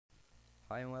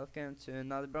Hi and welcome to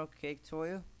another broken cake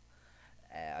tutorial.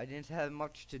 I didn't have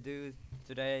much to do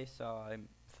today, so I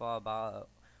thought about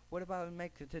what about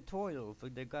make a tutorial for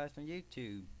the guys on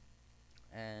YouTube.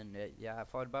 And yeah, I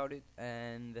thought about it,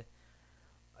 and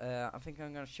I think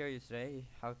I'm gonna show you today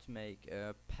how to make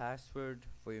a password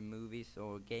for your movies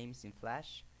or games in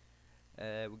Flash.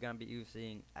 We're gonna be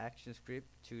using actionscript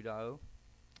 2.0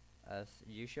 as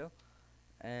usual,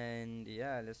 and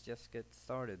yeah, let's just get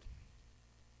started.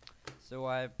 So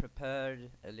I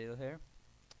prepared a little here,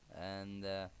 and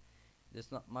there's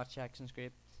not much action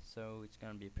script, so it's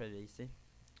gonna be pretty easy.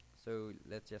 So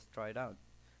let's just try it out.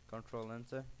 Control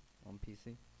enter on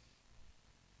PC.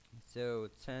 So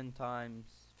 10 times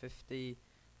 50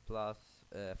 plus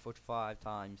 45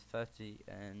 times 30,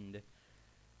 and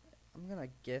I'm gonna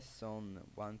guess on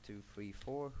 1 2 3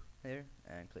 4 here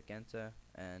and click enter,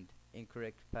 and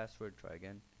incorrect password, try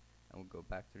again, and we'll go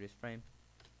back to this frame.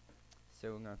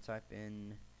 So I'm gonna type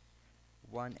in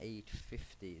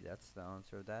 1850, that's the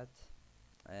answer of that,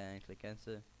 and click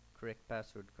enter. Correct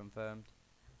password confirmed,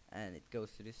 and it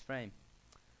goes to this frame.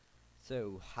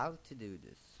 So how to do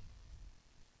this?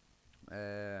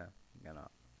 I'm gonna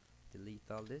delete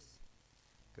all this,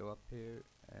 go up here,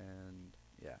 and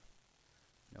yeah,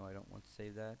 no, I don't want to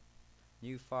save that.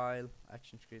 New file,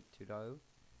 actionscript 2.0,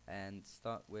 and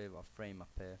start with a frame up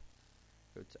here.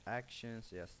 Go to actions,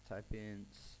 just type in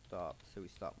stop, so we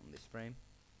stop on this frame.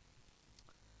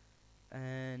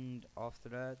 And after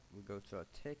that we go to our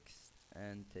text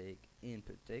and take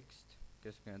input text,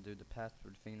 because we're gonna do the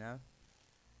password thing now,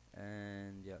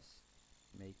 and just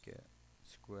make a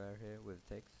square here with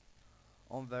text.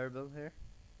 On variable here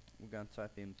we're gonna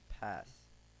type in pass,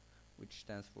 which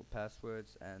stands for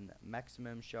passwords, and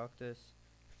maximum characters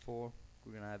 4.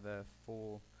 We're gonna have a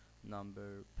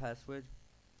 4-number password,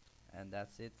 and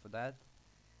that's it for that.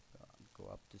 Go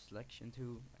up to selection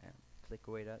tool and click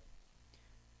away that,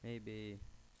 maybe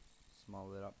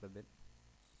small it up a bit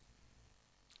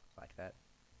like that.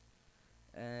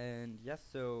 And yes,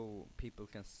 so people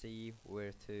can see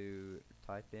where to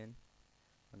type in,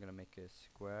 I'm gonna make a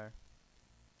square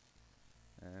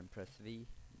and press V,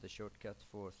 the shortcut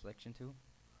for selection tool,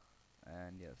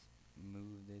 and just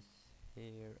move this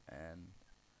here and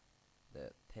the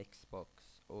text box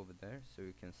over there, so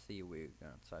you can see where you're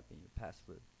gonna type in your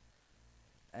password.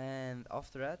 And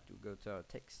after that we go to our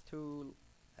text tool,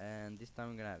 and this time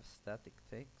I'm gonna have static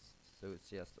text, so it's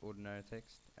just ordinary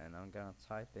text, and I'm gonna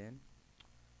type in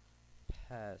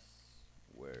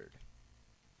password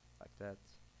like that.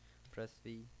 Press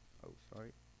V, oh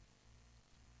sorry,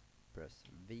 press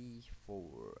V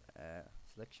for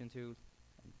selection tool,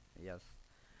 and yes,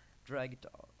 drag it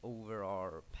over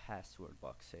our password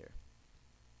box here.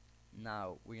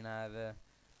 Now we're gonna have a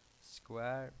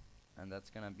square, and that's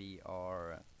gonna be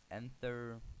our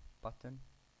enter button.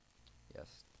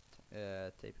 Just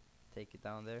take it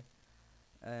down there,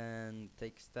 and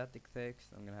take static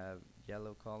text. I'm gonna have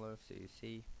yellow color so you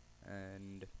see,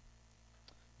 and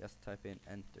just type in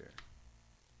enter.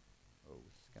 Oh,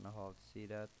 it's kinda hard to see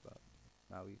that, but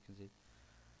now you can see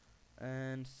it.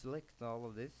 And select all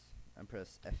of this and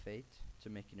press F8 to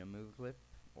make it a movie clip,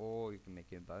 or you can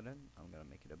make it a button. I'm gonna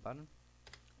make it a button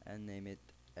and name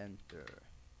it enter.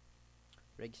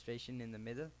 Registration in the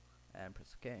middle, and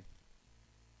press OK.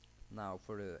 Now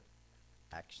for the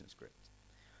action script.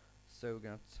 So we're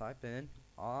gonna type in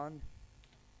on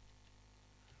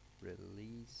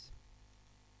release,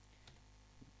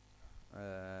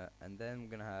 and then we're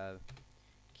gonna have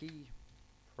key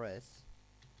press.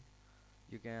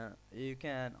 You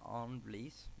can on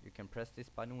release, you can press this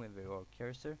button with your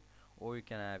cursor, or you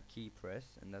can have key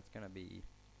press, and that's gonna be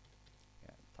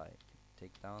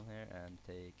take down here and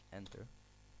take enter.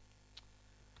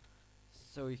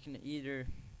 So you can either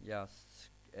just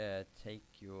take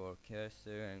your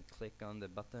cursor and click on the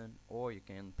button, or you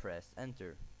can press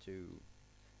enter to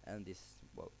end this.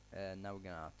 Well, now we're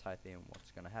gonna type in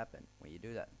what's gonna happen when you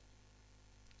do that.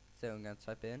 So I'm gonna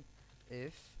type in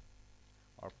if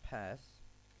our pass,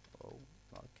 oh,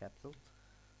 not capital,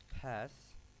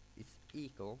 pass is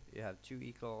equal. You have two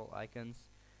equal icons,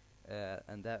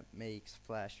 and that makes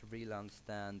Flash really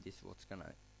understand this is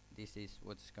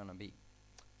what's gonna be.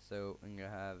 So I'm gonna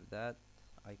have that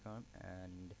icon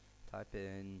and type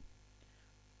in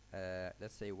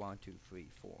let's say 1 2 3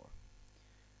 4.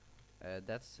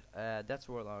 That's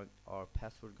where our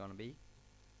password gonna be,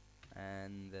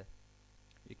 and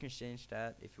you can change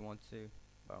that if you want to,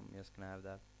 but I'm just gonna have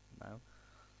that now.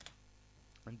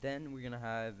 And then we're gonna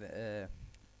have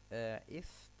if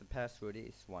the password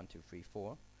is 1 2 3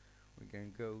 4, we're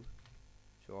gonna go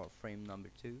to our frame number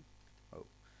 2. Oh,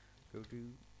 go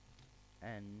to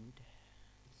and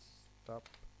stop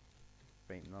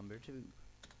frame number 2,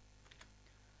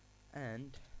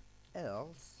 and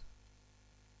else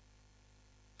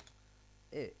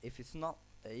if it's not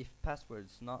if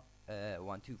password's not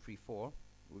 1234,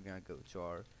 we're gonna go to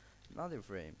our another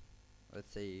frame,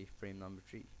 let's say frame number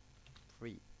 3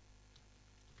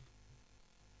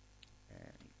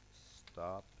 and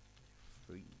stop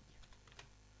 3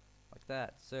 like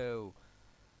that. So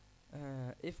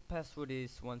if password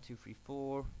is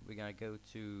 1234, we're gonna go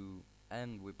to,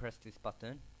 and we press this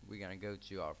button, we're gonna go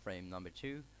to our frame number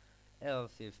 2.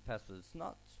 Else if password is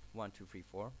not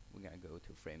 1234, we're gonna go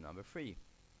to frame number 3,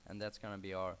 and that's gonna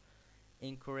be our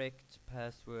incorrect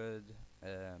password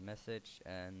message,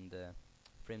 and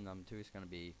frame number 2 is gonna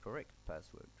be correct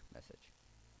password message.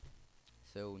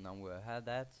 So now we have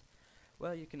that.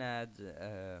 Well, you can add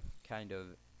kind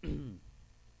of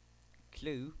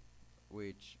clue,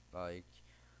 which like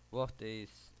what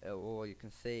is or you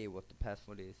can say what the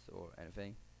password is or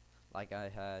anything, like I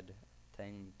had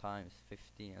 10 times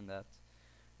 50 and that,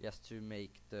 just to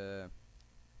make the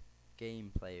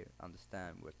game player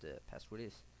understand what the password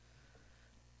is.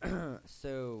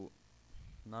 So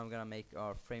now I'm gonna make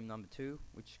our frame number 2,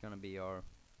 which is gonna be our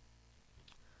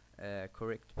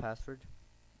correct password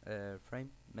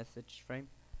message frame.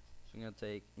 So I'm gonna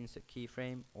take insert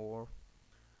keyframe, or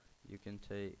you can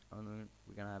take,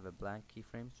 we're gonna have a blank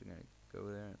keyframe, so we're gonna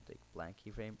go there and take blank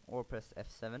keyframe, or press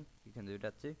F7, you can do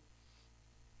that too.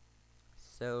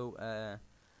 So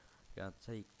gonna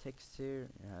take text here,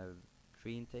 you have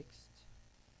green text,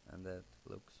 and that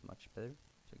looks much better.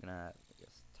 So you're gonna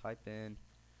just type in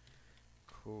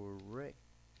correct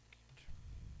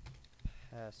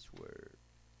password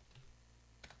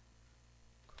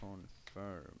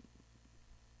confirmed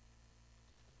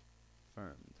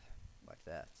like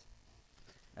that.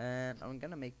 And I'm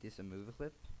gonna make this a movie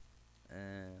clip.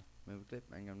 I'm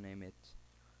gonna name it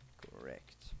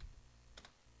correct.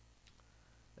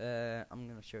 I'm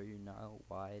gonna show you now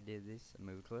why I did this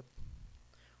movie clip.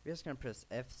 We're just gonna press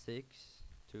F6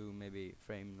 to maybe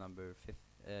frame number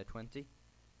 20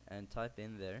 and type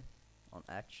in there on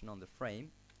action on the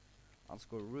frame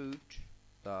 _ root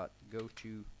dot go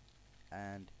to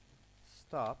and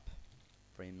stop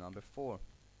frame number 4,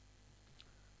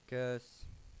 because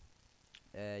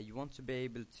you want to be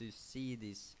able to see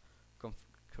this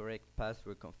correct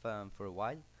password confirmed for a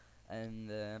while, and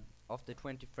after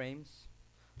 20 frames,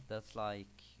 that's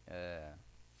like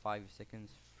 5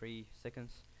 seconds, 3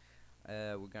 seconds,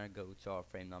 we're gonna go to our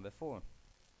frame number 4.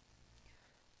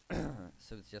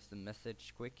 So it's just a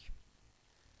message quick,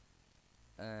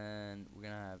 and we're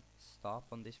gonna have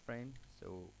stop on this frame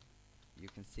so you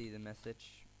can see the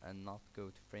message and not go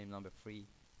to frame number 3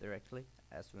 directly,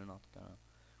 as we're not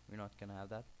gonna have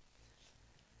that.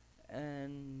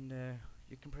 And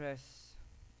you can press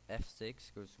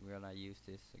F6 because we're gonna use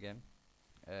this again.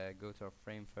 Go to our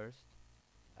frame first,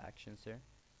 actions here,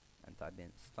 and type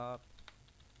in stop,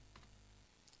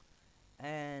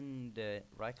 and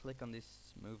right click on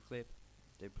this move clip,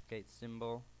 duplicate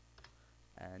symbol,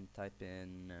 and type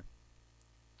in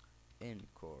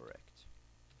incorrect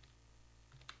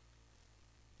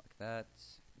like that.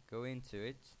 Go into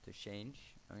it to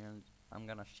change. I'm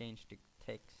gonna change the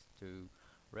text to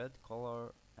red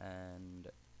color, and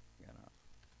I'm gonna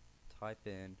type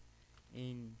in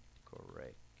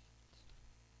incorrect.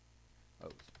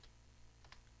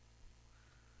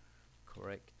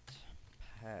 Correct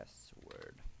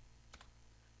password.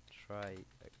 Try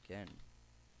again.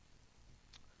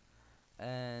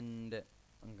 And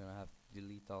I'm gonna have to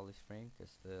delete all this frame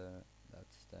because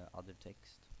that's the other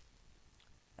text.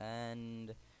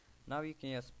 And now you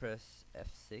can just press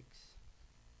F6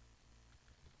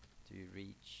 to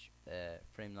reach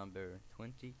frame number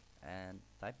 20 and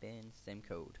type in same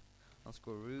code _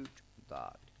 root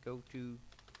dot go to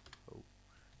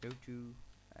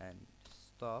and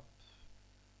stop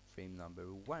frame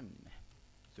number 1.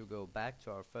 So go back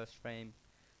to our first frame,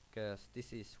 because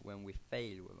this is when we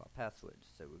fail with our password.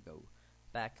 So we go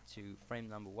back to frame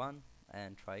number 1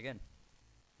 and try again.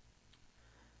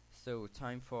 So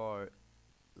time for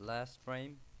last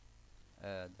frame,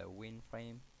 the win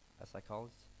frame as I call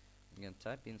it. I'm gonna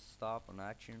type in stop on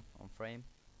action on frame.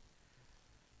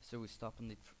 So we stop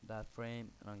on that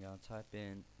frame, and I'm gonna type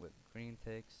in with green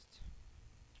text,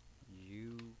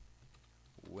 you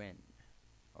win.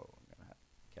 Oh, I'm gonna have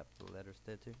capital letters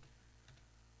there too.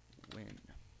 Win.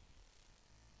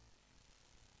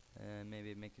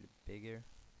 Maybe make it bigger,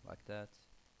 like that.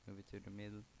 Move it to the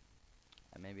middle,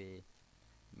 and maybe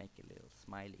make a little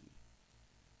smiley,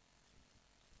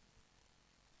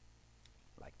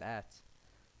 like that.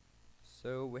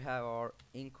 So we have our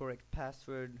incorrect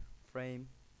password frame,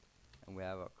 and we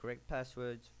have our correct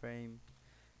passwords frame,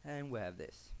 and we have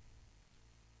this.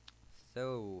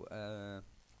 So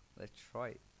let's try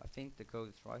it. I think the code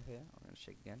is right here. I'm gonna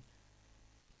check again.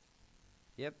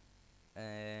 Yep,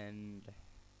 and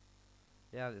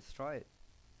yeah, let's try it.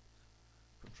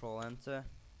 Control enter.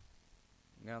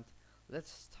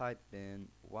 Let's type in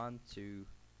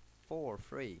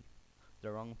 1243,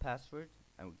 the wrong password,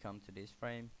 and we come to this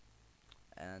frame,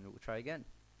 and we'll try again.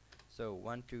 So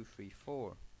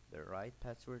 1234, the right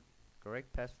password,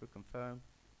 correct password confirmed,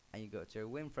 and you go to your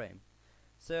win frame.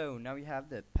 So now you have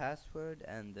the password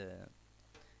and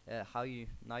now you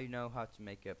know how to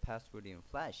make a password in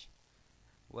Flash.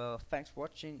 Well, thanks for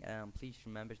watching, and please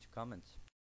remember to comment.